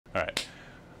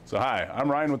So hi, I'm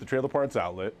Ryan with the Trailer Parts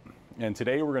Outlet, and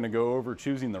today we're going to go over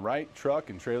choosing the right truck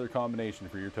and trailer combination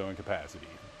for your towing capacity.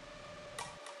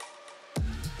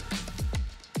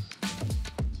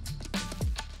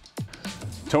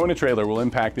 Towing a trailer will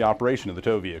impact the operation of the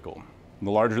tow vehicle.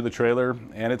 The larger the trailer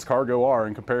and its cargo are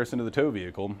in comparison to the tow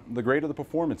vehicle, the greater the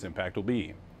performance impact will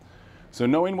be. So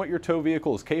knowing what your tow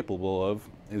vehicle is capable of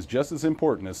is just as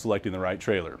important as selecting the right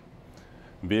trailer.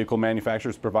 Vehicle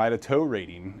manufacturers provide a tow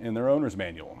rating in their owner's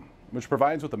manual, which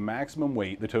provides with the maximum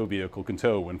weight the tow vehicle can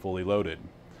tow when fully loaded.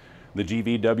 The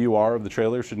GVWR of the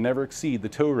trailer should never exceed the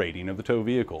tow rating of the tow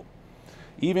vehicle,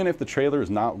 even if the trailer is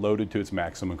not loaded to its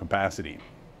maximum capacity.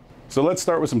 So let's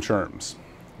start with some terms.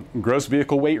 Gross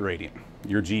vehicle weight rating,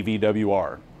 your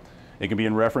GVWR. It can be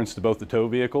in reference to both the tow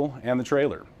vehicle and the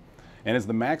trailer, and is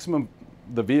the maximum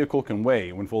the vehicle can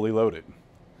weigh when fully loaded.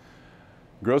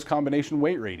 Gross combination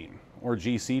weight rating, or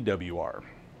GCWR.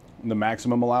 The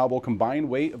maximum allowable combined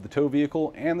weight of the tow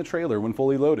vehicle and the trailer when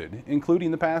fully loaded,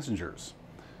 including the passengers.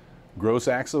 Gross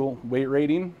axle weight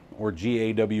rating, or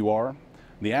GAWR.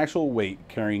 The actual weight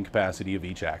carrying capacity of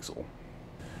each axle.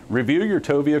 Review your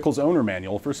tow vehicle's owner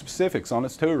manual for specifics on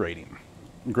its tow rating,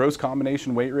 gross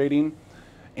combination weight rating,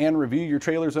 and review your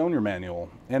trailer's owner manual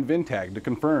and VIN tag to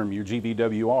confirm your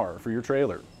GVWR for your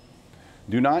trailer.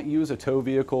 Do not use a tow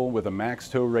vehicle with a max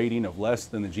tow rating of less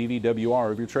than the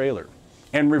GVWR of your trailer.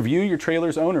 And review your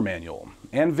trailer's owner manual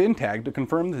and VIN tag to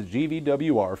confirm the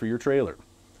GVWR for your trailer.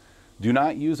 Do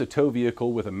not use a tow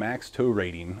vehicle with a max tow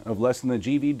rating of less than the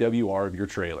GVWR of your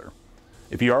trailer.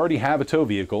 If you already have a tow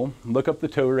vehicle, look up the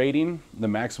tow rating, the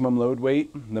maximum load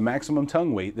weight, the maximum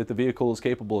tongue weight that the vehicle is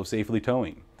capable of safely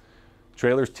towing.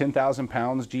 Trailer's 10,000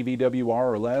 pounds GVWR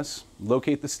or less,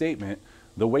 locate the statement,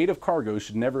 the weight of cargo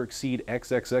should never exceed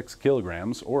XXX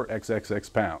kilograms or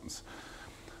XXX pounds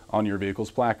on your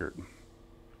vehicle's placard.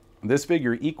 This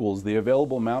figure equals the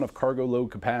available amount of cargo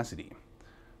load capacity.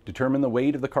 Determine the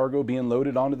weight of the cargo being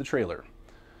loaded onto the trailer.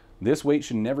 This weight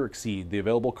should never exceed the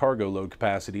available cargo load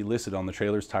capacity listed on the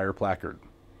trailer's tire placard.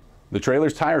 The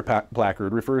trailer's tire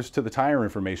placard refers to the tire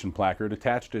information placard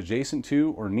attached adjacent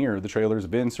to or near the trailer's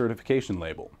VIN certification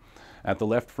label at the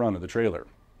left front of the trailer.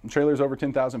 Trailers over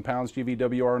 10,000 pounds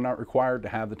GVWR are not required to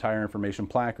have the tire information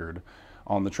placard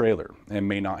on the trailer and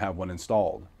may not have one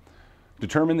installed.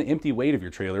 Determine the empty weight of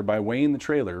your trailer by weighing the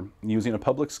trailer using a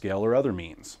public scale or other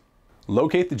means.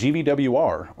 Locate the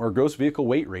GVWR, or gross vehicle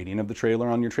weight rating, of the trailer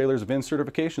on your trailer's VIN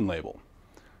certification label.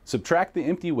 Subtract the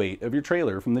empty weight of your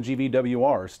trailer from the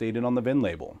GVWR stated on the VIN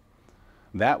label.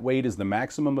 That weight is the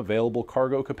maximum available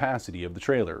cargo capacity of the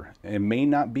trailer and may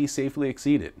not be safely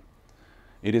exceeded.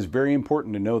 It is very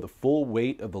important to know the full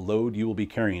weight of the load you will be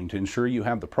carrying to ensure you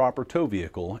have the proper tow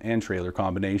vehicle and trailer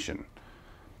combination.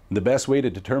 The best way to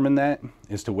determine that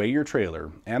is to weigh your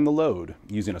trailer and the load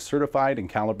using a certified and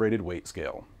calibrated weight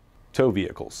scale. Tow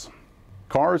vehicles.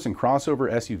 Cars and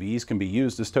crossover SUVs can be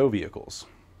used as tow vehicles,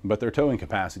 but their towing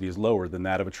capacity is lower than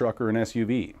that of a truck or an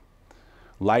SUV.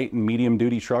 Light and medium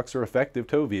duty trucks are effective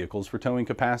tow vehicles for towing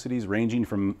capacities ranging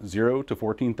from 0 to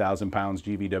 14,000 pounds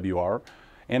GVWR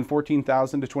and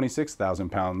 14,000 to 26,000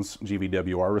 pounds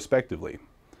GVWR respectively.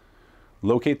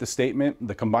 Locate the statement,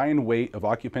 the combined weight of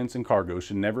occupants and cargo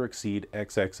should never exceed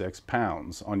XXX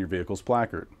pounds on your vehicle's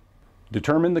placard.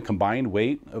 Determine the combined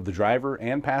weight of the driver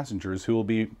and passengers who will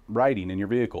be riding in your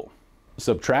vehicle.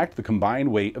 Subtract the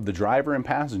combined weight of the driver and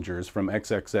passengers from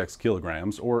XXX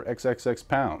kilograms or XXX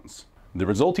pounds. The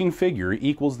resulting figure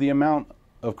equals the amount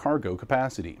of cargo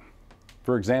capacity.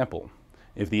 For example,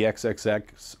 if the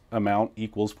XXX amount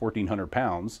equals 1,400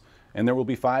 pounds and there will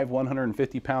be 5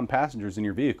 150-pound passengers in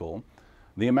your vehicle,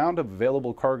 the amount of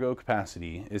available cargo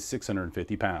capacity is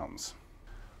 650 pounds.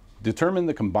 Determine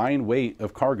the combined weight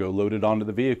of cargo loaded onto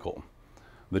the vehicle.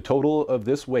 The total of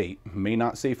this weight may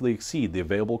not safely exceed the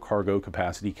available cargo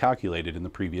capacity calculated in the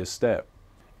previous step.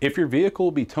 If your vehicle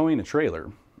will be towing a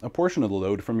trailer, a portion of the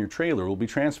load from your trailer will be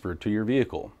transferred to your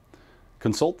vehicle.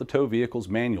 Consult the tow vehicle's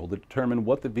manual to determine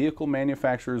what the vehicle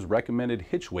manufacturer's recommended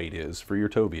hitch weight is for your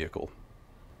tow vehicle.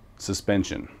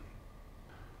 Suspension.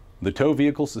 The tow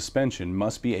vehicle suspension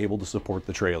must be able to support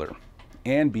the trailer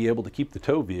and be able to keep the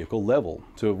tow vehicle level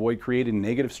to avoid creating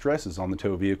negative stresses on the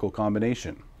tow vehicle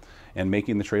combination and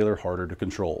making the trailer harder to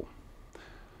control.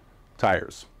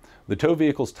 Tires. The tow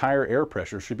vehicle's tire air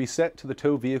pressure should be set to the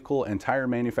tow vehicle and tire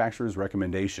manufacturer's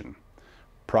recommendation.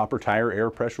 Proper tire air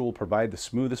pressure will provide the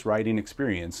smoothest riding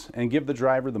experience and give the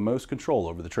driver the most control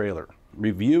over the trailer.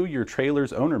 Review your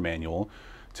trailer's owner manual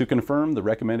to confirm the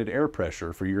recommended air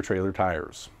pressure for your trailer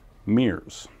tires.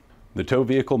 Mirrors. The tow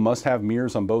vehicle must have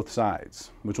mirrors on both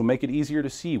sides, which will make it easier to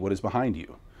see what is behind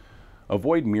you.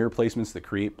 Avoid mirror placements that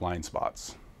create blind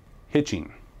spots.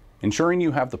 Hitching. Ensuring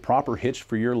you have the proper hitch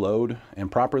for your load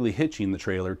and properly hitching the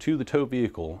trailer to the tow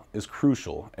vehicle is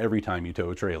crucial every time you tow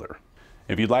a trailer.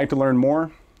 If you'd like to learn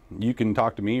more, you can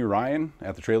talk to me, Ryan,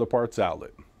 at the Trailer Parts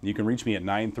Outlet. You can reach me at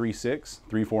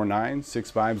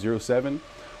 936-349-6507,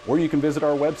 or you can visit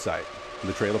our website,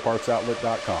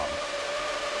 thetrailerpartsoutlet.com.